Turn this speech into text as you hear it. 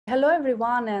Hello,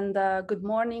 everyone, and good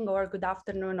morning or good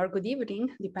afternoon or good evening,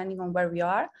 depending on where we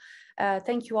are.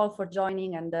 Thank you all for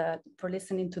joining and for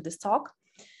listening to this talk.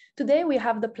 Today, we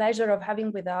have the pleasure of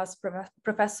having with us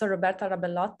Professor Roberta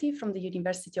Rabellotti from the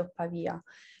University of Pavia.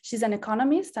 She's an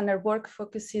economist, and her work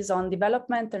focuses on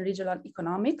development and regional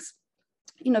economics,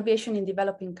 innovation in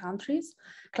developing countries,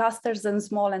 clusters and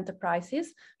small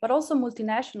enterprises, but also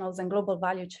multinationals and global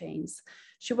value chains.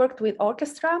 She worked with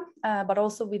Orchestra, but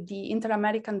also with the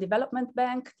Inter-American Development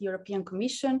Bank, the European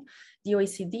Commission, the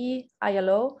OECD,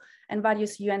 ILO, and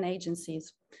various UN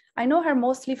agencies. I know her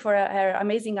mostly for her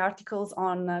amazing articles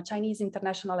on Chinese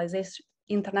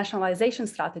internationalization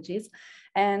strategies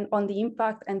and on the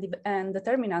impact and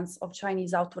determinants of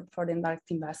Chinese outward foreign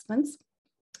direct investments.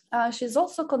 She's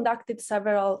also conducted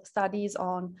several studies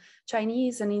on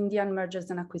Chinese and Indian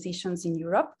mergers and acquisitions in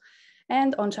Europe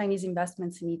and on Chinese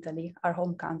investments in Italy, our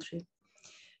home country.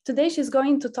 Today, she's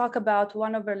going to talk about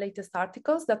one of her latest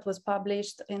articles that was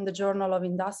published in the Journal of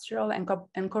Industrial and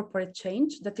Corporate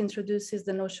Change that introduces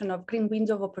the notion of green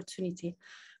window of opportunity,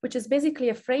 which is basically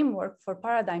a framework for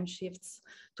paradigm shifts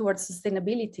towards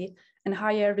sustainability and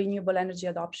higher renewable energy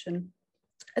adoption,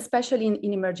 especially in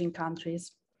emerging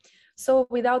countries. So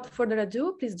without further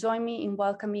ado, please join me in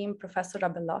welcoming Professor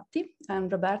Rabellotti.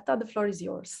 And Roberta, the floor is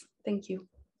yours. Thank you.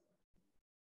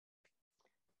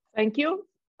 Thank you.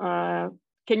 Can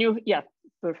you, yeah,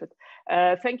 perfect.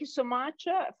 Thank you so much.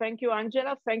 Thank you,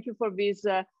 Angela. Thank you for this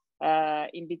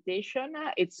invitation.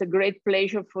 It's a great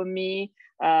pleasure for me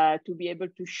to be able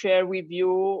to share with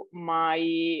you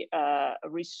my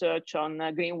research on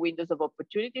green windows of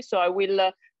opportunity. So I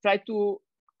will try to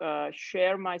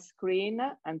share my screen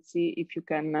and see if you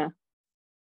can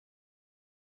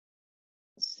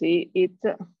see it.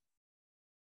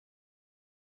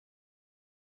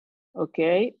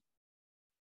 Okay.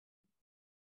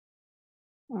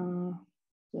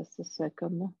 Just a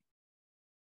second.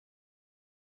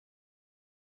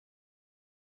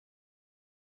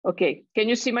 Okay, can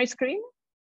you see my screen?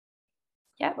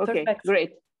 Yeah, okay, perfect.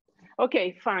 Great.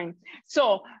 Okay, fine.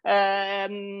 So,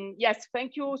 yes,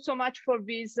 thank you so much for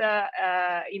this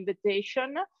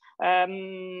invitation.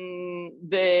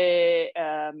 The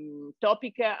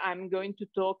topic I'm going to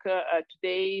talk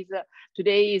today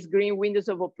is green windows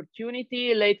of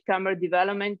opportunity, latecomer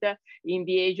development in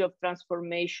the age of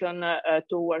transformation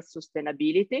towards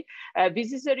sustainability.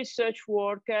 This is a research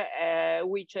work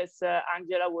which, as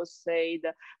Angela was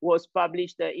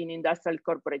published in Industrial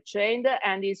Corporate Change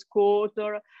and is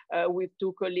co-author with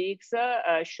two colleagues,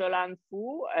 Sholan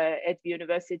Fu at the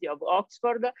University of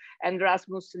Oxford and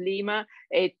Rasmus Lima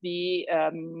at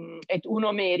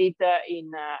Uno Merit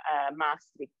in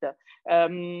Maastricht.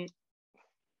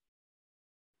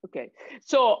 Okay,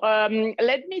 so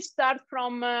let me start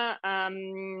from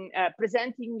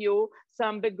presenting you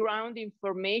some background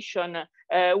information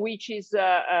which is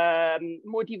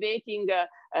motivating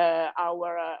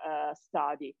our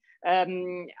study. I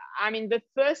mean, the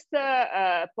first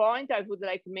point I would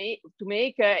like to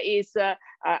make is,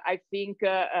 I think,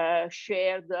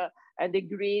 shared and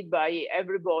agreed by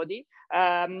everybody,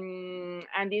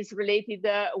 and is related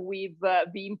with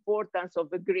the importance of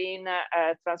the green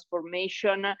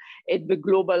transformation at the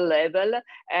global level,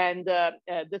 and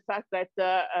the fact that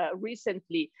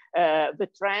recently the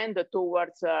trend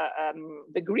towards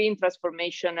the green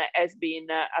transformation has been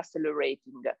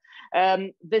accelerating.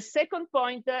 The second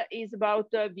point is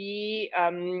about the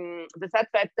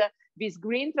fact that this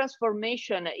green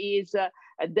transformation is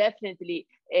definitely,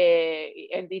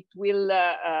 and it will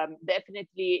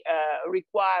definitely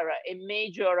require a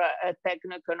major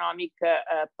techno-economic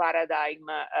paradigm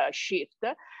shift.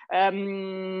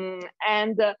 And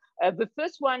the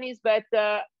first one is that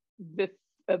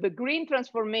the green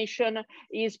transformation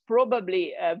is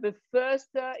probably the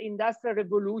first industrial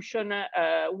revolution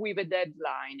with a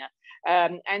deadline.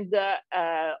 And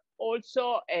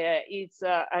also it's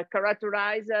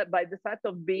characterized by the fact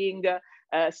of being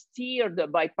steered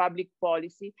by public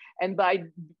policy and by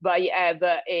have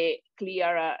a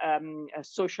clear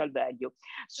social value.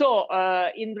 So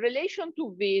in relation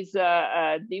to these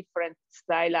different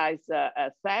stylized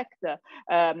facts,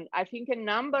 I think a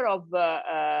number of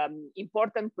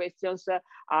important questions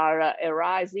are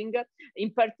arising,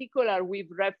 in particular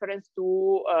with reference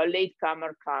to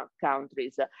latecomer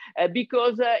countries,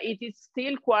 because it is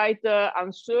still quite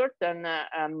uncertain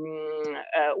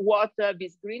what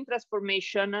this green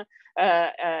transformation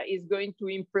is going to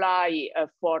imply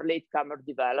for latecomer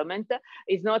development.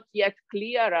 It's not yet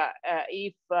clear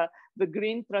if the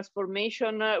green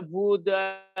transformation would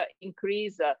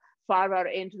increase further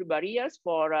entry barriers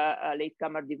for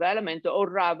latecomer development, or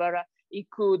rather it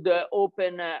could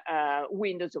open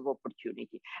windows of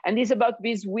opportunity. And it's about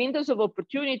these windows of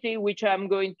opportunity which I'm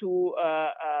going to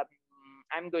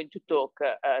talk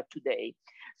today.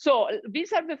 So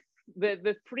these are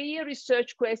the three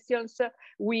research questions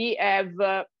we have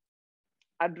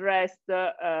addressed.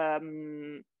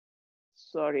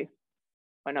 Sorry.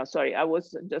 Oh, no, sorry, I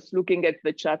was just looking at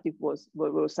the chat. It was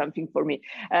something for me.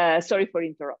 Sorry for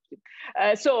interrupting.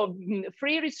 So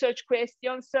 3 research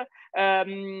questions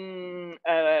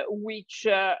which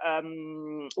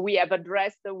we have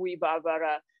addressed with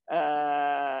our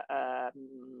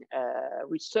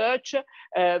research.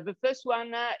 The first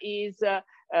one is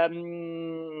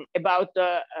about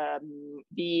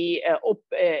the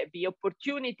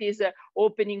opportunities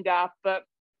opening up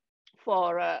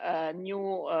for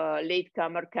new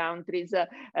latecomer countries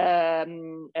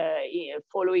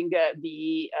following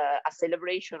the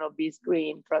acceleration of this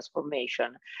green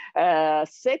transformation.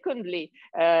 Secondly,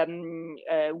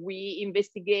 we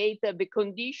investigate the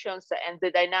conditions and the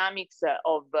dynamics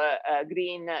of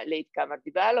green latecomer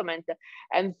development.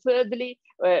 And thirdly,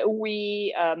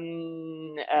 we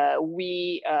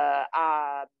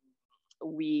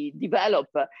develop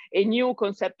a new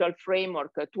conceptual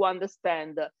framework to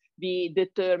understand the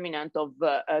determinant of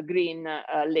green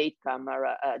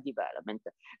latecomer development.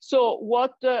 So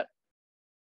what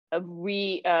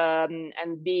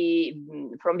from the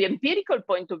empirical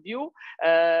point of view,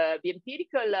 the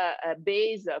empirical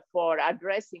base for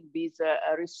addressing these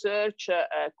research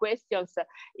questions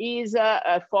is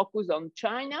focused on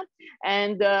China,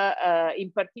 and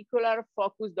in particular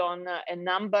focused on a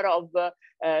number of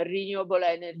renewable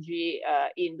energy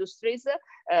industries.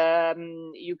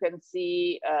 You can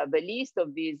see the list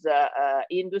of these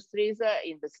industries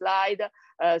in the slide.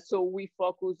 So we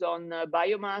focus on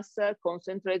biomass,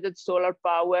 concentrated solar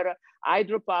power,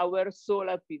 hydropower,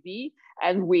 solar PV,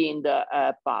 and wind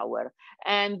power.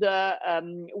 And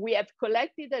we have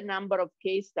collected a number of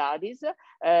case studies,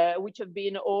 which have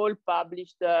been all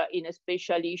published in a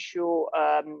special issue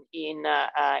in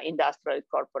Industrial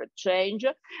Corporate Change.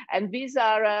 And these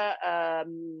are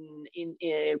in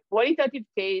qualitative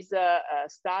case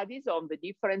studies on the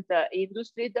different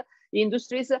industries,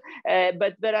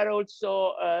 but there are also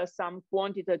some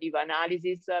quantitative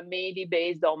analysis mainly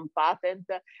based on patent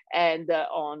and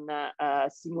on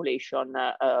simulation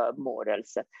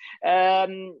models.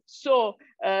 So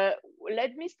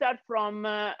let me start from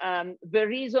the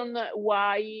reason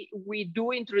why we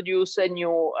do introduce a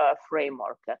new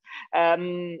framework.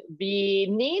 The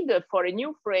need for a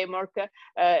new framework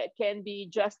can be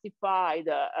justified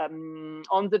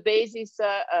on the basis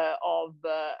of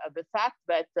the fact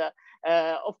that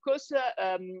of course,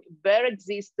 there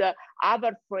exist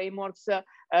other frameworks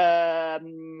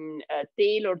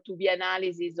tailored to the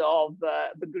analysis of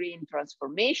the green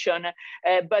transformation,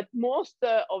 but most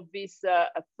of these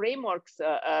frameworks,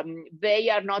 they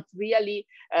are not really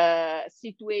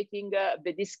situating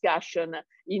the discussion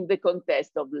in the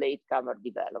context of latecomer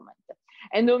development.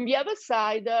 And on the other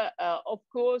side, of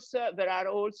course, there are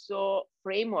also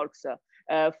frameworks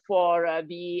for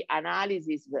the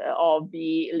analysis of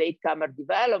the latecomer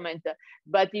development,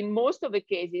 but in most of the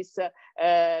cases,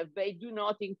 they do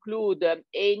not include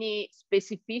any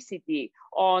specificity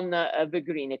on the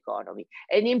green economy.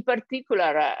 And in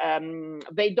particular,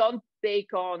 they don't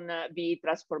take on the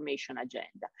transformation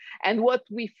agenda. And what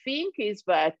we think is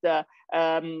that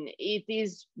it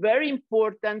is very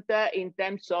important in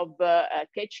terms of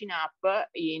catching up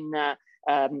in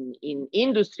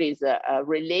industries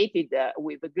related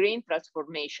with the green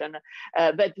transformation,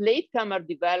 that latecomer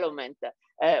development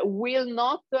will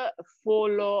not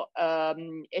follow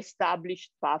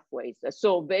established pathways.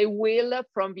 So they will,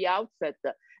 from the outset,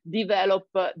 develop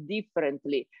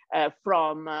differently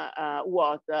from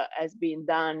what has been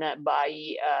done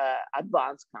by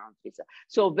advanced countries.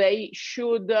 So they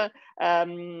should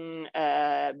avoid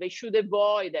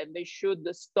and they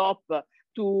should stop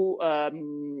to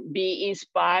be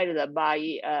inspired by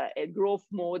a growth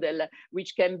model,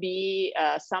 which can be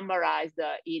summarized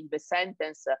in the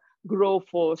sentence, grow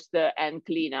first and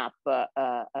clean up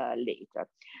later.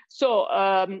 So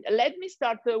let me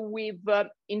start with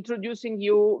introducing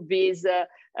you this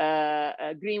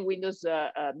Green Windows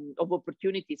of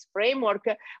Opportunities framework,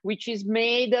 which is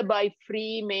made by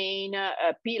 3 main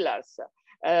pillars.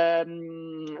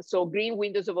 So green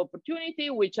windows of opportunity,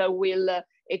 which I will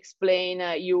explain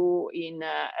you in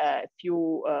a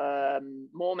few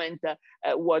moments.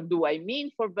 What do I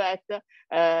mean for that?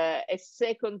 A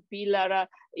second pillar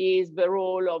is the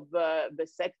role of the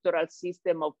sectoral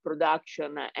system of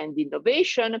production and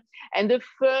innovation. And the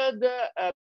third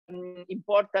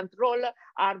important role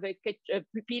are the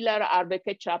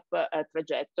catch-up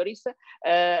trajectories,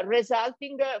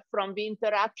 resulting from the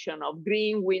interaction of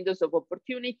green windows of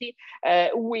opportunity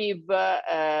with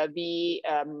the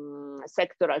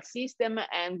sectoral system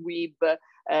and with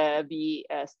the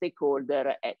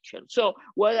stakeholder action. So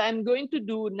what I'm going to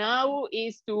do now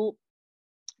is to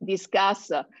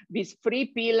discuss these three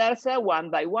pillars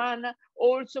one by one,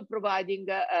 also providing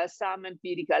some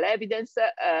empirical evidence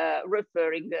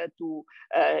referring to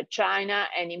China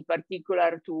and in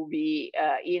particular to the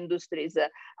industries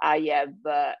I have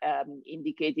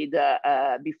indicated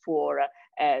before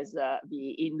as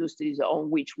the industries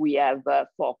on which we have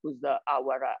focused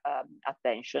our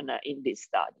attention in this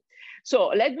study. So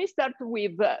let me start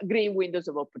with green windows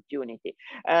of opportunity.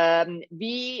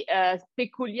 The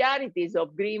peculiarities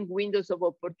of green windows of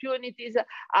opportunities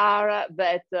are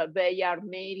that they are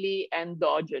mainly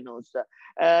endogenous.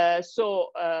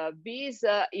 This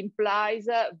implies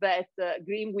that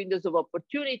green windows of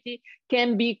opportunity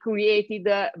can be created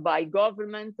by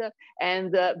government,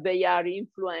 and they are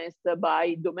influenced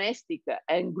by domestic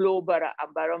and global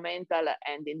environmental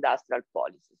and industrial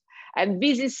policies. And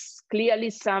this is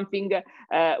clearly something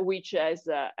which has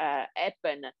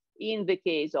happened in the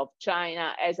case of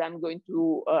China, as I'm going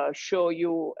to show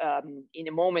you in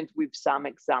a moment with some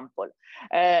example.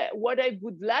 What I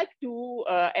would like to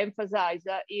emphasize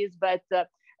is that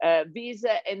this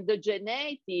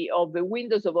endogeneity of the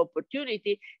windows of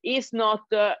opportunity is not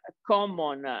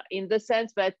common in the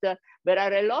sense that there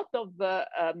are a lot of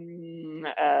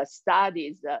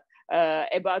studies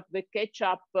about the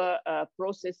catch-up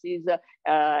processes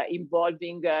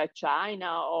involving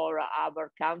China or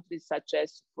other countries such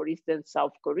as, for instance,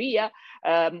 South Korea,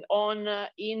 on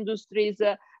industries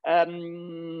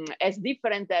as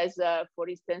different as, for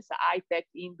instance, high-tech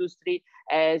industry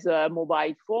as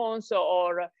mobile phones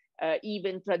or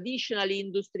even traditional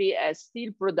industry as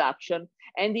steel production.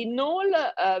 And in all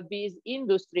these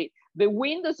industry, the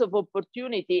windows of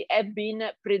opportunity have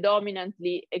been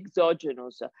predominantly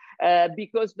exogenous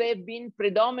because they've been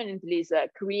predominantly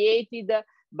created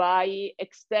by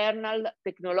external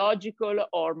technological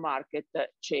or market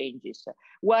changes.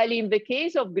 While in the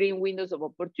case of green windows of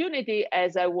opportunity,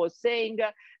 as I was saying,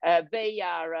 they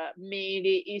are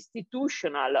mainly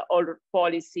institutional or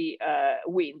policy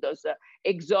windows,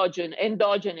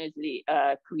 endogenously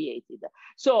created.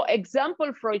 So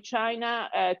example for China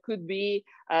could be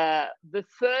the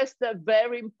first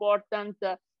very important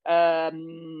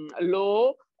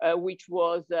law which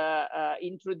was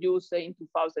introduced in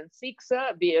 2006,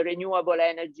 the Renewable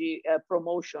Energy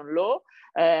Promotion Law.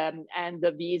 And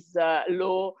this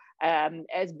law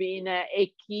has been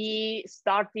a key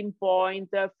starting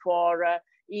point for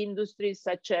industries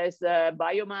such as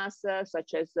biomass,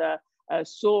 such as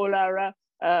solar,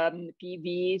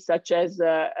 PV, such as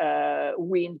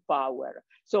wind power.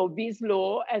 So this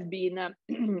law has been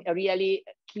really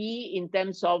key in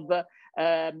terms of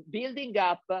building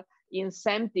up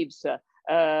incentives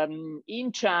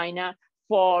in China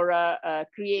for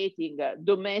creating a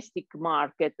domestic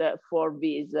market for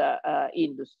this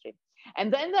industry.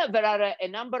 And then there are a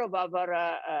number of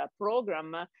other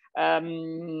programs,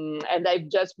 and I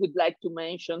just would like to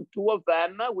mention two of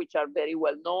them, which are very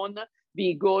well known.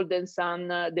 The Golden Sun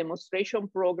demonstration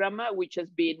program, which has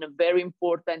been very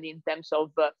important in terms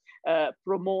of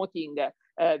promoting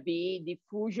the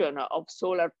diffusion of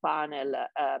solar panel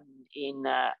in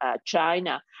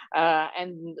China,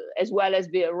 and as well as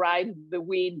the Ride the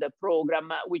Wind program,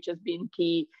 which has been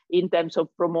key in terms of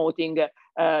promoting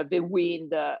the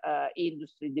wind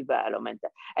industry development.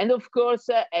 And of course,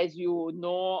 as you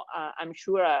know, I'm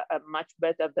sure much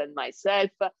better than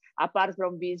myself, apart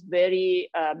from these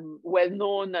very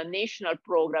well-known national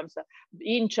programs,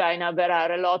 in China, there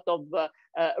are a lot of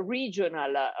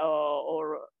regional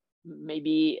or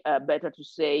maybe better to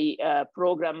say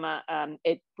program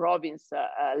at province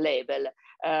level,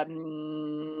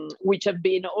 which have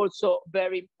been also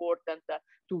very important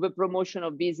to the promotion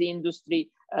of this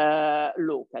industry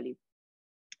locally.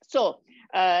 So,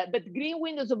 but green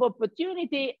windows of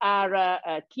opportunity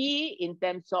are key in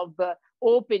terms of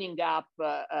opening up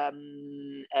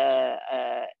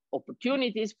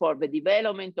opportunities for the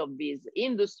development of this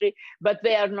industry, but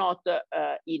they are not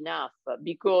enough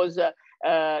because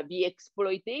the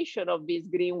exploitation of these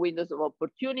green windows of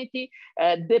opportunity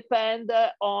depend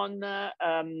on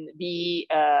the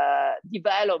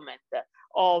development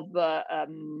of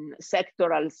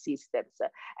sectoral systems,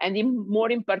 and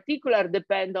more in particular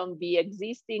depend on the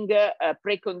existing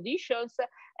preconditions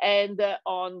and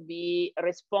on the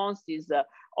responses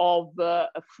of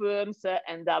firms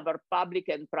and other public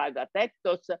and private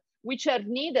actors which are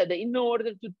needed in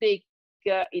order to take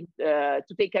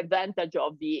advantage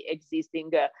of the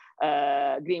existing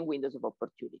green windows of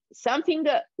opportunity. Something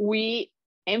we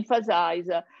emphasize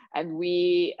and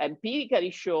we empirically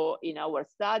show in our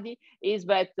study is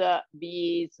that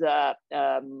the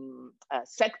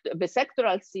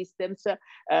sectoral systems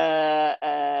are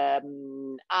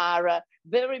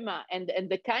very much, and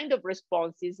the kind of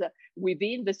responses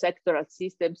within the sectoral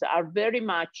systems are very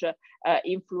much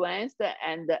influenced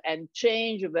and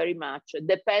change very much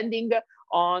depending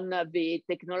on the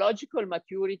technological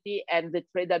maturity and the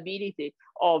tradability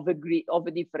of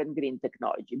a different green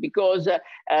technology, because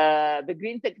the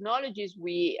green technologies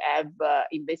we have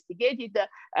investigated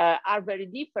are very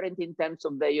different in terms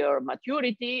of their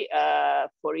maturity.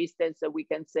 For instance, we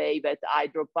can say that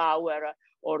hydropower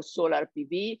or solar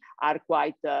PV are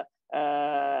quite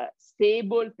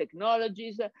stable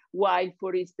technologies, while,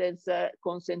 for instance,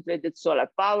 concentrated solar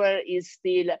power is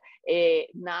still a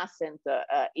nascent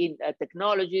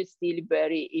technology, still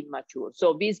very immature.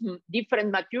 So these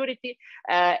different maturity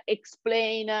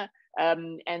explain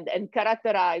and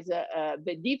characterize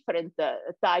the different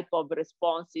type of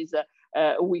responses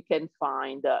we can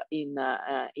find in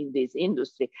this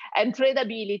industry. And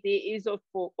tradability is of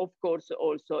course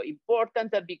also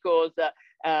important, because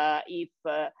if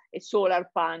a solar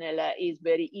panel is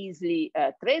very easily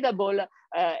tradable,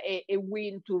 a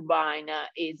wind turbine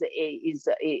is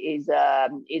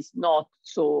not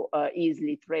so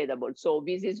easily tradable. So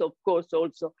this is of course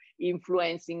also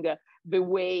influencing the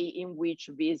way in which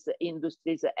these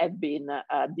industries have been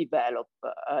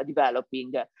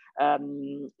developing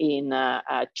in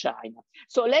China.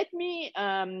 So let me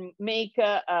make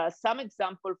some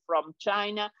example from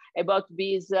China about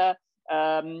these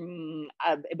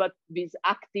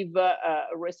active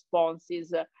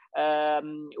responses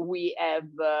we have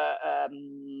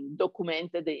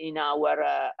documented in our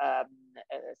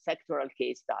sectoral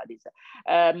case studies.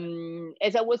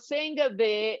 As I was saying,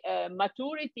 the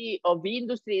maturity of the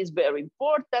industry is very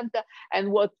important,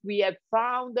 and what we have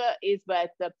found is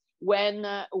that when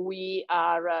we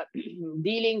are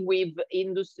dealing with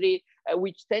industry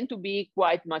which tend to be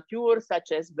quite mature,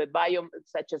 such as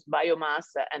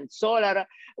biomass and solar,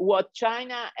 what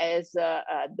China has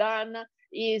done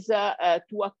is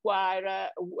to acquire,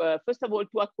 first of all,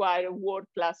 to acquire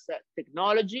world-class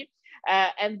technology,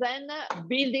 and then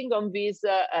building on this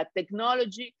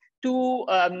technology to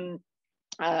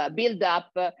build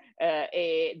up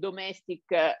a domestic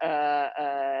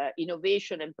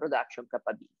innovation and production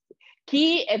capability.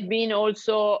 Key have been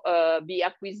also the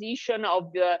acquisition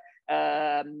of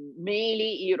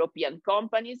mainly European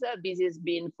companies. This has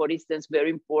been, for instance,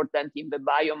 very important in the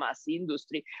biomass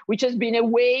industry, which has been a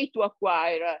way to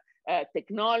acquire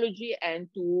technology and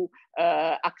to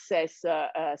access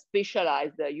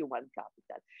specialized human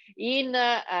capital. In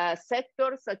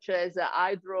sectors such as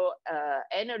hydro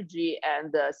energy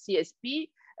and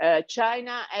CSP,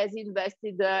 China has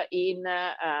invested in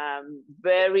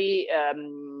very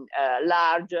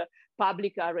large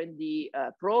public R&D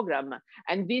program.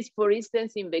 And this, for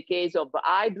instance, in the case of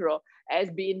hydro, has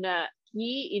been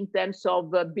key in terms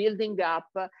of building up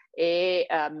a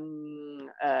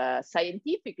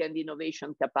scientific and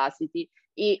innovation capacity,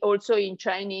 also in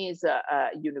Chinese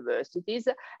universities.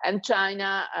 And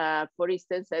China, for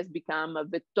instance, has become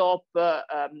the top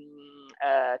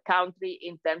country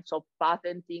in terms of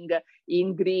patenting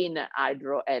in green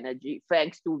hydro energy,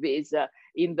 thanks to this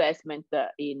investment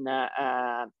in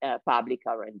public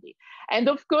R&D. And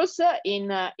of course,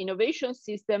 in innovation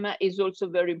system is also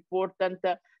very important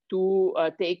to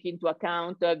take into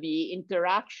account the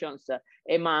interactions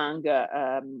among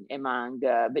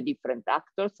the different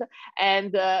actors.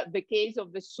 And the case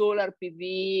of the solar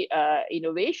PV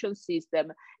innovation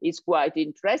system is quite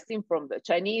interesting. From the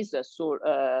Chinese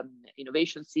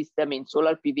innovation system in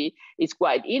solar PV is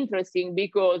quite interesting,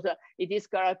 because it is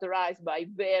characterized by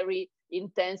very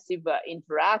intensive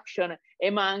interaction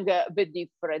among the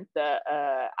different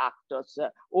actors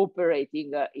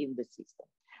operating in the system.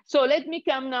 So let me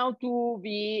come now to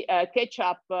the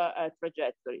catch-up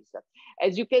trajectories.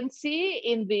 As you can see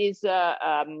in this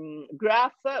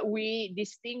graph, we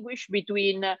distinguish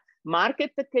between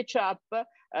market catch-up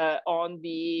on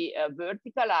the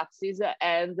vertical axis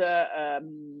and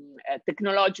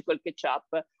technological catch-up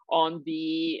on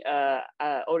the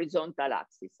horizontal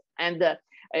axis. And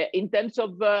in terms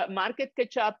of market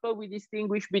catch-up, we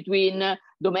distinguish between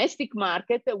domestic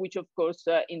market, which of course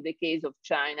in the case of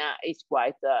China is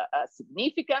quite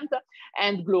significant,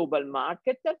 and global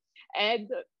market. And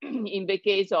in the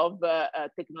case of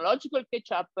technological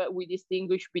catch-up, we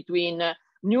distinguish between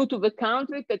new to the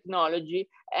country technology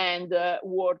and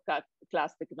world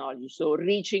world-class technology, so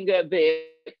reaching the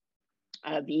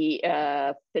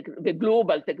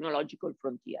global technological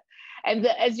frontier. And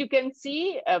as you can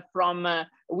see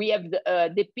we have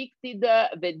depicted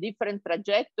the different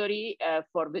trajectory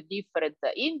for the different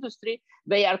industry.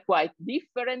 They are quite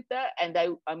different, and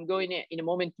I'm going in a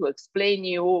moment to explain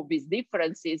you these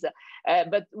differences.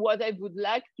 But what I would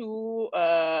like to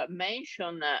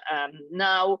mention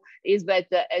now is that,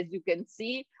 as you can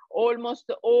see, almost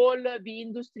all the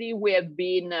industry we have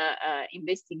been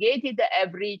investigated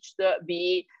have reached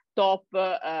the top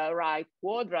right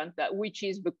quadrant, which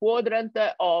is the quadrant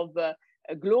of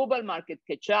global market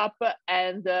catch-up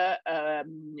and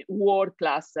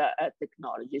world-class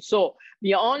technology. So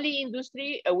the only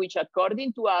industry which,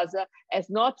 according to us, has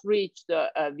not reached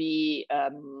has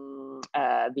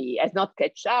not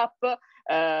catch up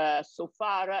so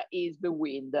far is the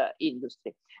wind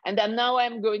industry. And then now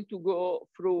I'm going to go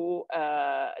through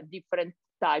different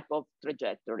type of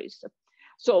trajectories.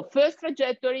 So first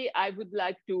trajectory I would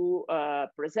like to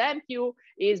present you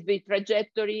is the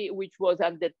trajectory which was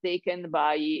undertaken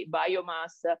by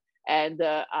biomass and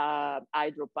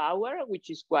hydropower, which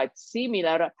is quite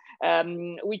similar,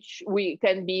 which we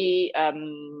can be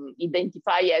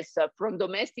identified as from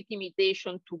domestic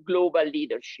imitation to global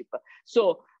leadership.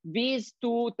 So these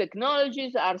two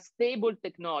technologies are stable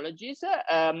technologies,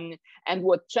 and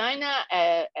what China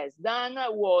has done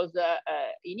was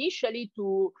initially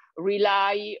to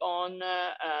rely on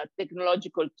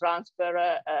technological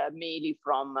transfer mainly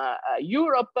from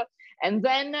Europe, and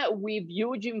then with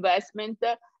huge investment,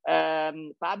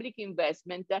 public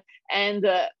investment, and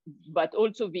but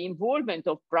also the involvement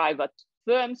of private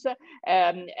firms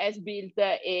has built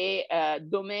a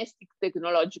domestic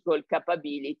technological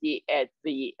capability at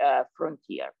the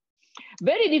frontier.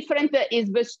 Very different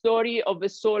is the story of the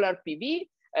solar PV,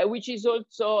 which is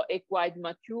also a quite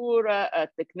mature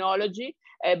technology.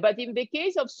 But in the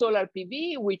case of solar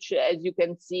PV, which, as you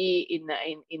can see in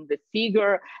the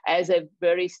figure, has a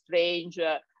very strange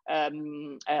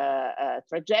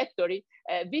trajectory.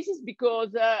 This is because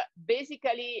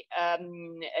basically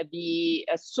the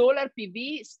solar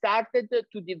PV started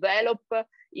to develop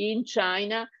in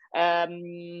China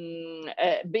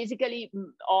basically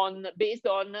based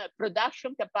on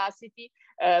production capacity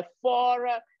for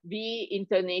the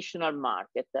international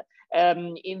market.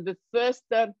 In the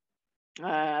first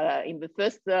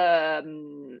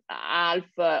half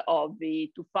of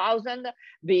the 2000,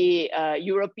 the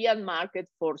European market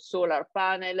for solar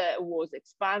panel was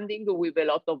expanding with a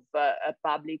lot of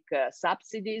public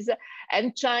subsidies,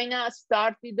 and China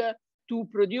started to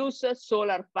produce a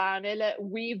solar panel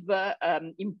with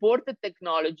imported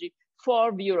technology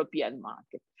for the European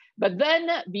market. But then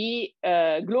the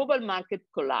global market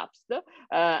collapsed,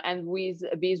 and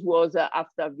this was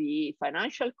after the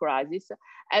financial crisis.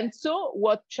 And so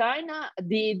what China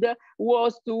did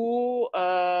was to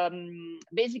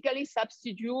basically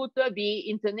substitute the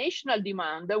international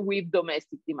demand with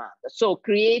domestic demand. So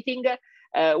creating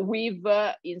with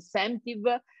incentive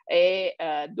a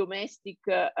domestic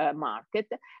market,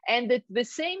 and at the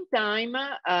same time,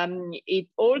 it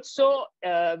also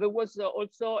there was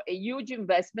also a huge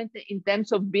investment in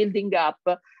terms of building up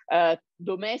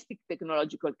domestic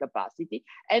technological capacity,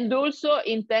 and also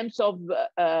in terms of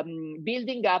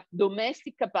building up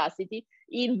domestic capacity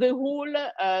in the whole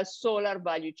solar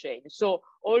value chain. So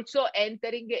also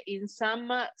entering in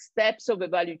some steps of the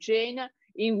value chain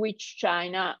in which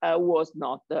China was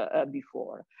not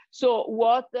before. So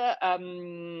what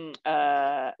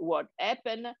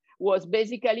happened was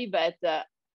basically that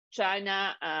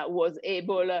China was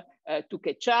able to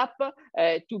catch up,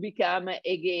 to become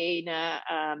again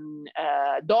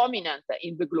dominant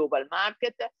in the global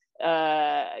market.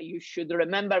 You should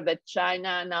remember that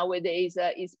China nowadays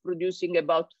is producing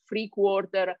about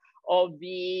 3/4 of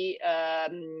the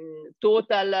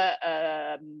total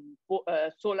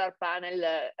solar panel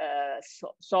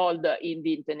sold in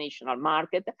the international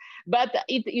market, but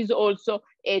it is also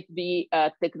at the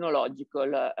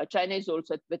technological, China is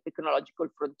also at the technological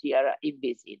frontier in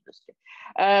this industry.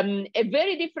 A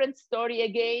very different story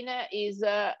again is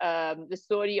the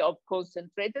story of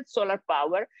concentrated solar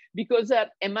power, because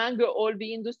among all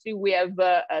the industry we have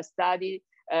studied,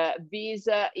 this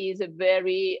is a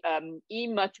very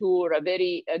immature, a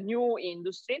very new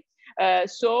industry.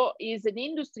 So is an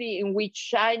industry in which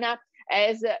China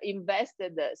has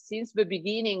invested since the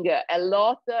beginning a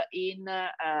lot in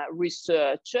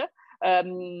research,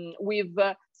 with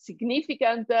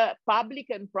significant public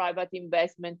and private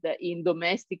investment in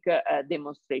domestic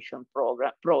demonstration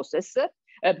projects.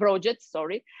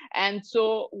 And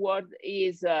so what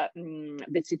is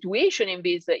the situation in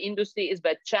this industry is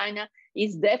that China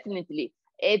is definitely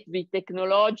at the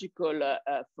technological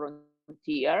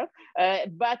frontier,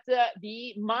 but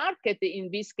the market in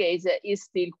this case is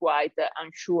still quite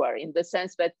unsure, in the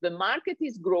sense that the market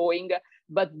is growing,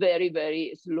 but very,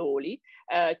 very slowly.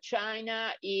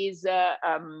 China is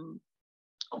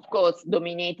of course,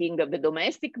 dominating the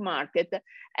domestic market,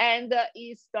 and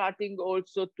is starting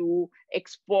also to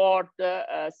export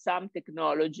some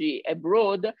technology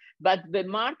abroad, but the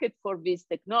market for this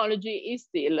technology is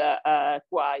still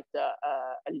quite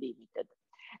limited.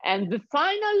 And the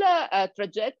final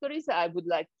trajectories I would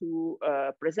like to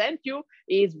present you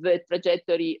is the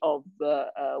trajectory of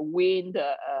wind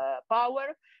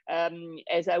power.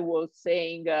 As I was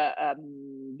saying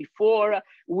before,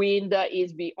 wind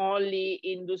is the only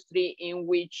industry in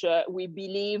which we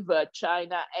believe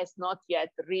China has not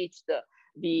yet reached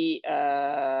the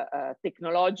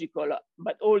technological,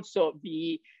 but also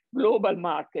the global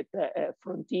market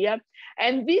frontier.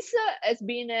 And this has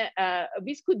been,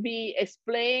 this could be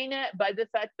explained by the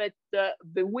fact that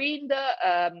the wind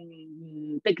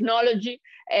technology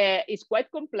is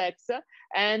quite complex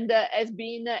and has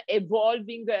been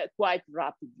evolving quite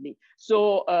rapidly.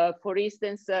 So, for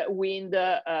instance, wind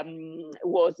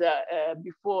was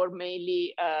before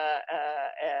mainly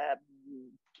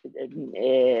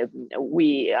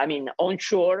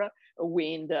onshore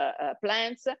wind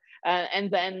plants,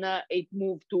 and then it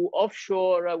moved to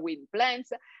offshore wind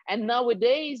plants. And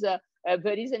nowadays,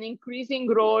 there is an increasing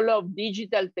role of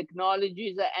digital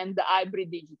technologies and hybrid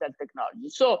digital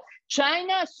technologies. So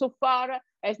China so far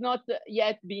has not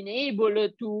yet been able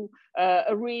to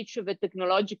reach the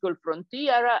technological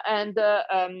frontier, and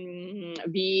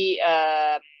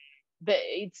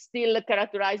it's still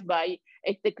characterized by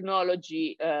a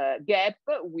technology gap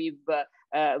with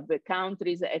the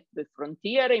countries at the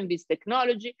frontier in this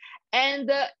technology.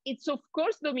 And it's of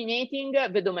course dominating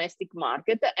the domestic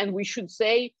market. And we should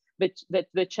say that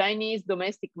the Chinese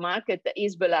domestic market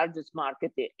is the largest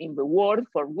market in the world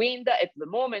for wind at the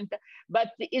moment,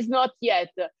 but is not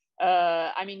yet,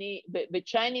 the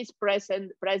Chinese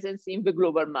presence in the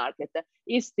global market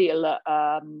is still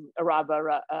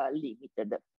rather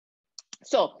limited.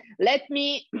 So let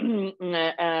me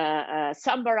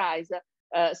summarize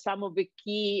some of the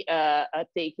key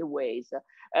takeaways.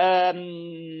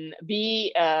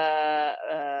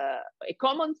 A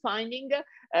common finding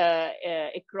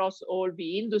across all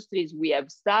the industries we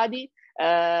have studied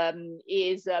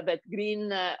is that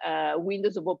green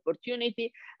windows of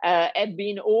opportunity have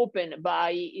been opened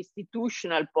by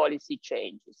institutional policy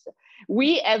changes.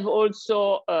 We have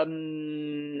also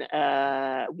found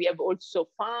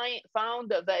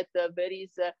that there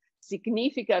is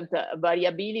significant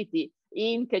variability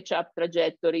in catch-up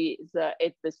trajectories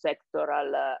at the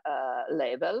sectoral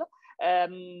level.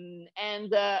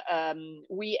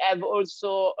 We have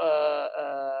also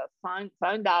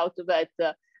found out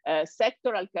that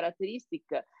sectoral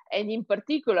characteristics, and in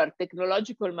particular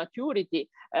technological maturity,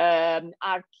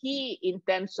 are key in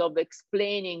terms of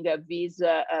explaining this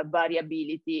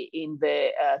variability in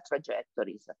the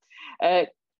trajectories.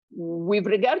 With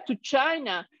regard to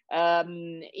China,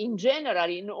 in general,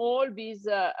 in all these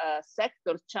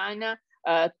sectors, China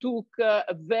took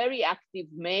very active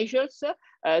measures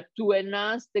to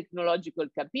enhance technological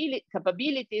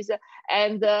capabilities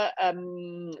and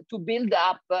to build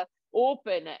up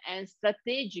open and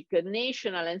strategic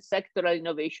national and sectoral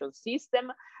innovation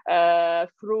system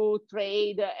through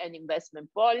trade and investment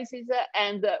policies,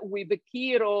 and with a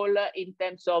key role in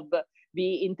terms of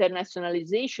the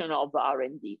internationalization of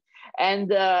R&D. And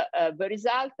the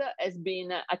result has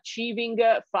been achieving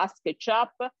fast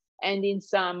catch-up, and in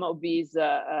some of these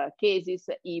cases,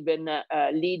 even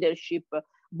leadership,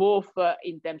 both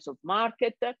in terms of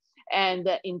market and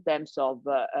in terms of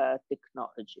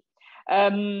technology.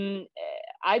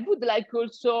 I would like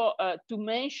also to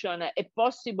mention a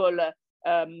possible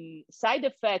side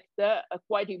effect,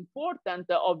 quite important,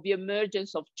 of the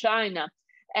emergence of China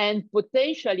and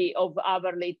potentially of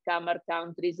other latecomer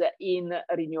countries in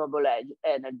renewable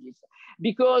energies,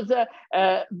 because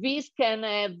this can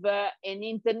have an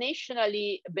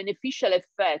internationally beneficial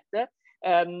effect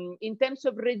in terms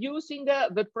of reducing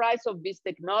the price of these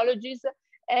technologies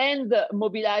and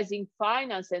mobilizing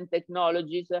finance and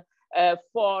technologies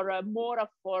for a more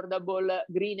affordable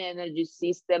green energy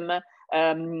system,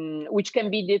 which can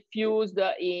be diffused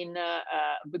in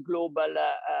the global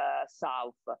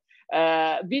south.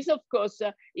 This, of course,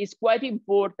 is quite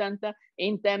important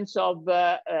in terms of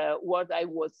what I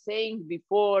was saying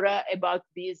before about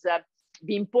this,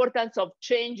 the importance of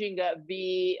changing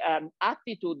the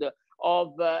attitude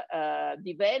of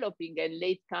developing and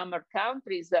latecomer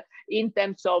countries in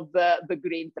terms of the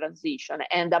green transition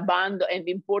and the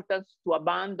importance to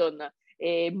abandon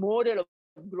a model of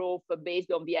growth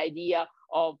based on the idea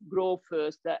of grow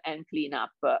first and clean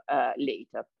up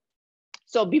later.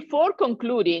 So before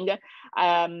concluding,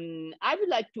 I would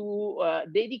like to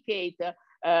dedicate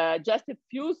just a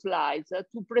few slides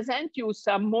to present you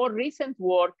some more recent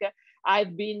work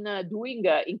I've been doing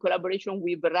in collaboration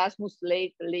with Erasmus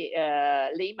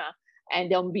Lima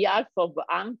and on behalf of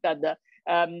UNCTAD,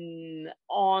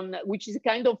 which is a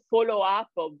kind of follow-up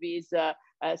of this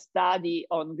study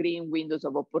on green windows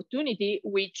of opportunity,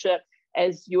 which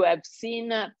as you have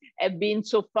seen, have been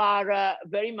so far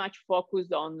very much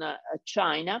focused on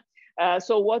China.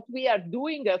 So what we are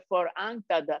doing for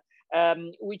UNCTAD,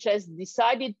 which has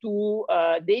decided to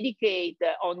dedicate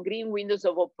on green windows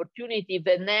of opportunity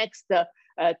the next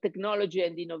technology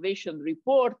and innovation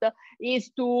report,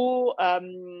 is to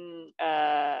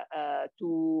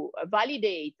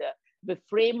validate the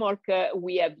framework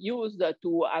we have used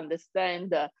to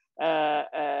understand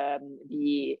the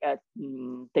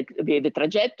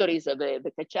trajectories,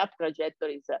 the catch-up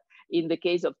trajectories in the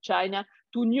case of China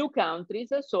to new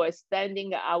countries, so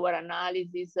extending our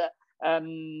analysis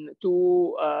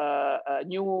to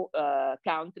new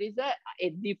countries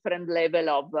at different level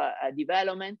of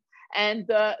development, and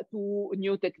to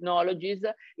new technologies,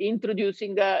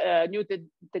 introducing new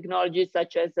technologies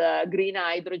such as green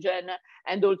hydrogen,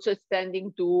 and also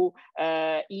extending to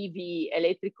EV,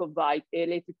 electric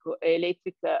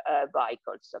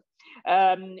vehicles.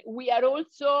 We are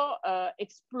also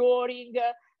exploring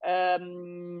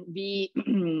the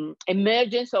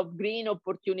emergence of green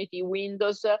opportunity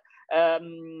windows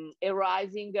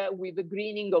arising with the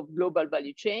greening of global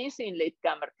value chains in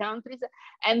latecomer countries.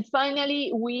 And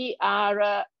finally, we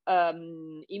are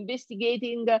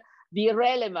investigating the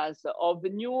relevance of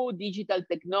new digital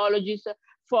technologies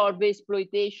for the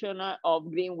exploitation of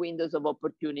green windows of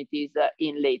opportunities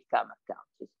in latecomer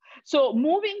countries. So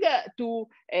moving to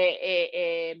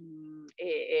a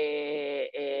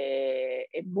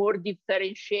more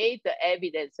differentiated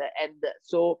evidence, and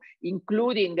so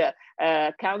including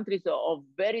countries of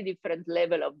very different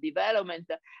level of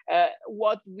development,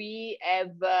 what we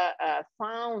have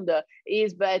found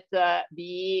is that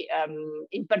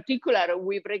in particular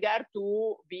with regard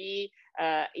to the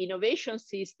innovation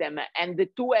system and the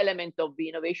two elements of the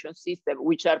innovation system,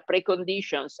 which are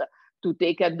preconditions to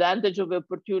take advantage of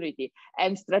opportunity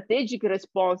and strategic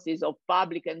responses of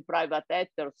public and private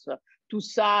actors to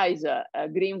size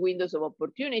green windows of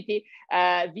opportunity,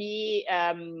 the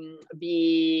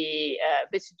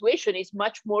situation is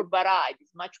much more varied,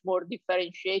 it's much more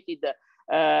differentiated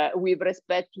with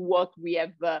respect to what we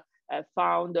have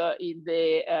found in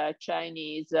the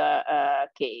Chinese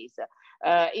case.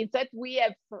 In fact, we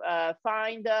have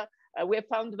found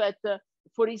that,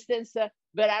 for instance,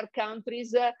 there are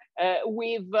countries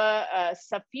with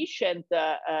sufficient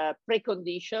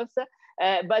preconditions,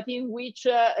 but in which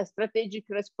strategic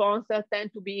response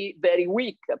tend to be very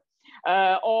weak.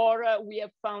 Or we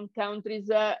have found countries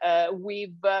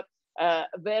with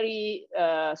very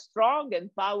strong and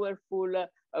powerful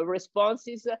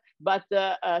responses, but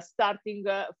starting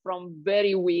from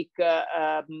very weak,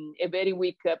 a very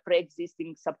weak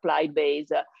pre-existing supply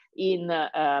base in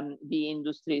the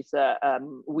industries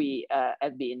we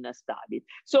have been studied.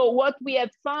 So what we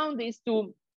have found is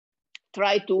to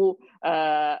try to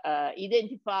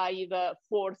identify the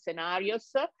four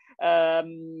scenarios,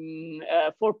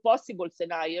 four possible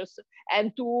scenarios,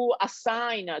 and to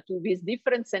assign to these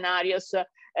different scenarios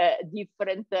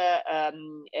different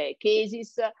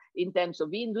cases in terms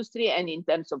of industry and in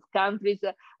terms of countries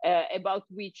about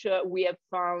which we have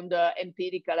found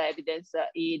empirical evidence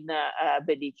in the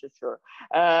literature.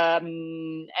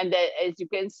 And as you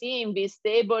can see in this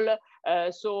table,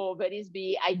 so there is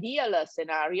the ideal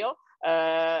scenario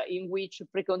in which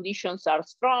preconditions are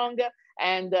strong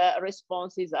and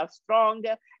responses are strong.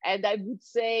 And I would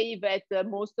say that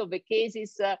most of the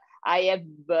cases I have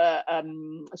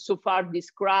so far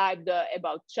described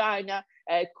about China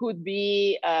could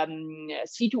be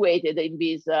situated in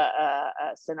this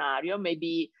scenario,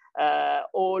 maybe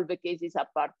all the cases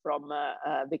apart from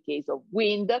the case of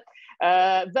wind.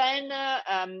 Then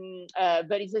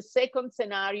there is a second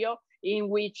scenario in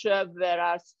which there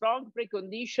are strong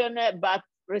preconditions, but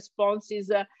responses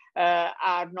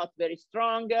are not very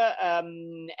strong.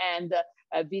 And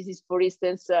this is, for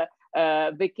instance,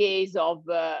 the case of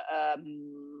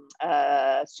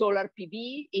solar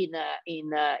PV in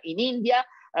India.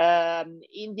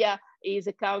 India is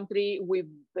a country with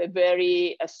a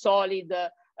very solid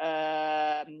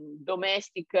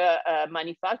domestic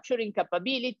manufacturing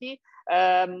capability.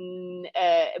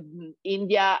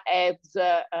 India has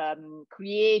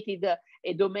created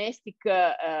a domestic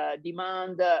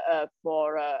demand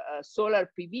for solar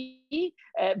PV,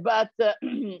 but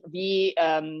the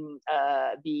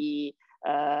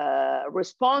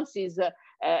responses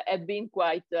have been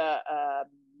quite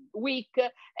weak,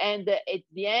 and at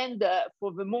the end,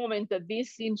 for the moment, this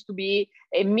seems to be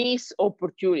a missed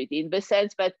opportunity, in the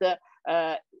sense that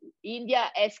India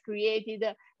has created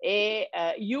a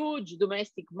huge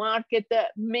domestic market,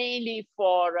 mainly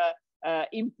for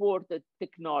imported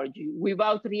technology,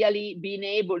 without really being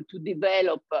able to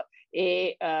develop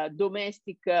a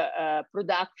domestic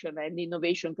production and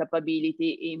innovation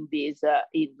capability in this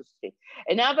industry.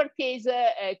 Another case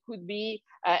could be,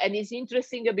 and it's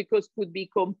interesting because could be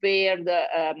compared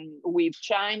with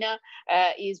China,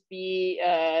 is the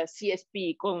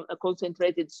CSP,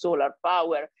 concentrated solar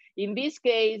power. In this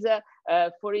case,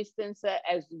 for instance,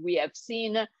 as we have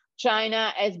seen,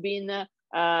 China has been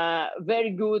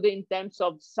very good in terms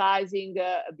of sizing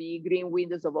the green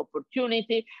windows of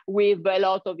opportunity, with a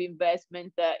lot of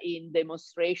investment in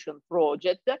demonstration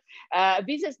project.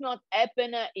 This has not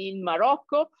happened in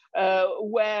Morocco,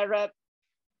 where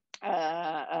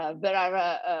there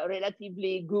are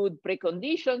relatively good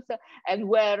preconditions, and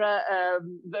where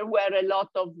there were a lot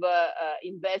of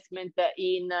investment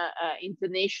in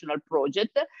international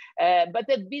projects, but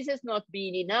this has not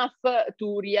been enough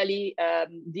to really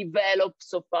develop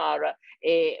so far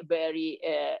a very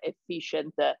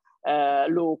efficient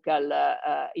local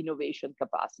innovation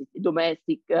capacity,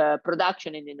 domestic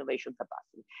production and innovation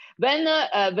capacity. Then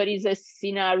there is a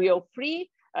scenario 3,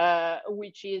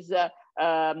 which is a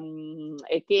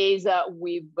case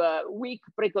with weak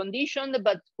precondition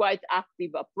but quite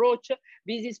active approach.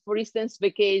 This is, for instance,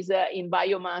 the case in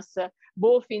biomass,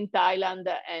 both in Thailand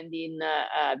and in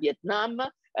Vietnam,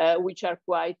 which are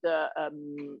quite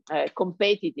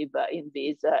competitive in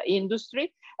this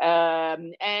industry.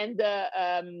 And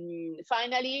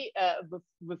finally,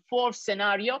 the fourth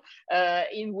scenario,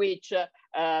 in which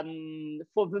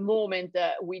for the moment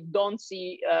we don't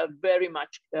see very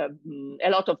much, a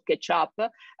lot of catch-up,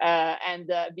 and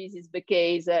this is the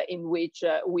case in which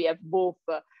we have both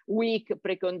weak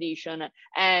precondition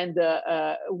and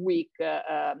weak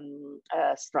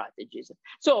strategies.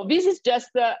 So this is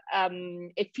just a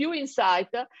few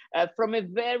insights from a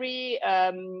very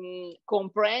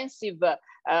comprehensive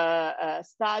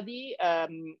study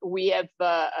we have,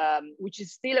 which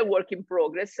is still a work in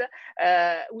progress,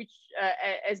 which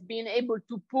has been able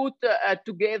to put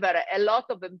together a lot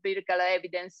of empirical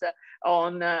evidence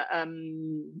on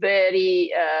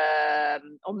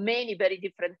many very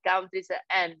different countries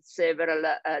and several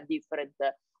different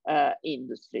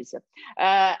industries.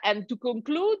 And to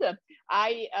conclude,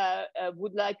 I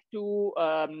would like to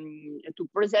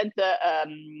present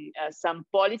some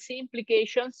policy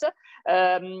implications.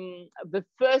 The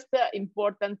first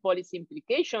important policy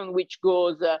implication, which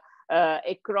goes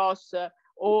across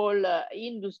all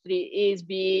industry, is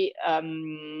the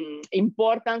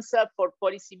importance for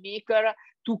policymakers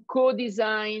to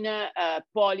co-design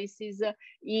policies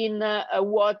in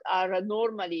what are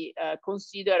normally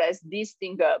considered as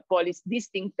distinct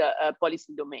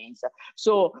policy domains.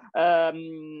 So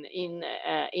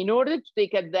in order to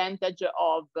take advantage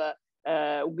of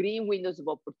green windows of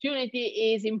opportunity,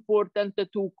 it is important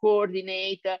to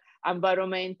coordinate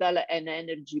environmental and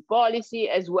energy policy,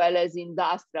 as well as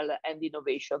industrial and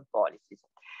innovation policies.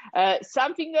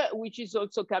 Something which is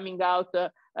also coming out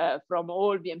from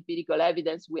all the empirical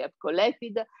evidence we have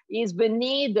collected is the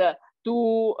need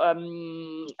to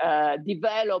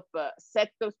develop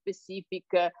sector-specific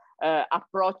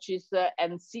approaches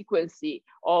and sequencing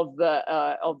of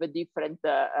the different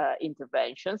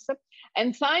interventions.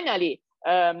 And finally,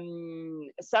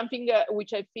 something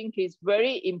which I think is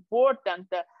very important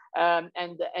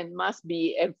and must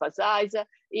be emphasized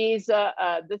is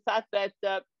the fact that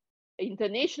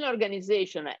international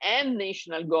organization and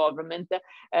national government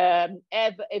have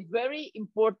a very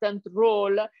important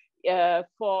role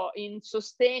in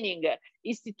sustaining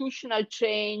institutional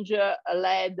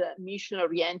change-led,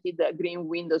 mission-oriented green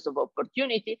windows of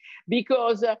opportunity,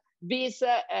 because this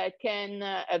can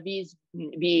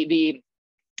the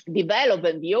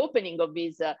development, the opening of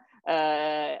these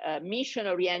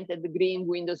mission-oriented green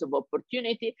windows of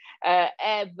opportunity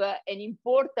have an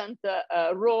important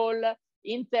role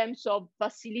in terms of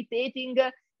facilitating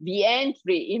the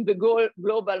entry in the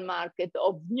global market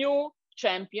of new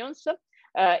champions,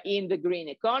 in the green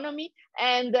economy,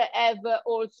 and have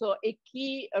also a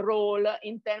key role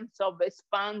in terms of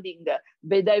expanding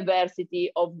the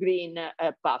diversity of green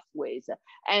pathways.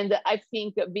 And I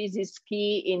think this is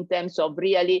key in terms of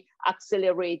really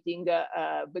accelerating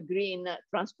the green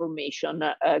transformation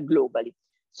globally.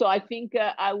 So I think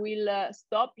I will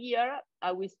stop here.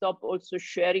 I will stop also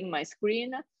sharing my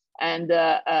screen. And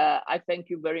I thank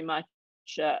you very much,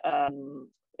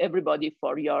 everybody,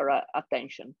 for your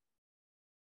attention.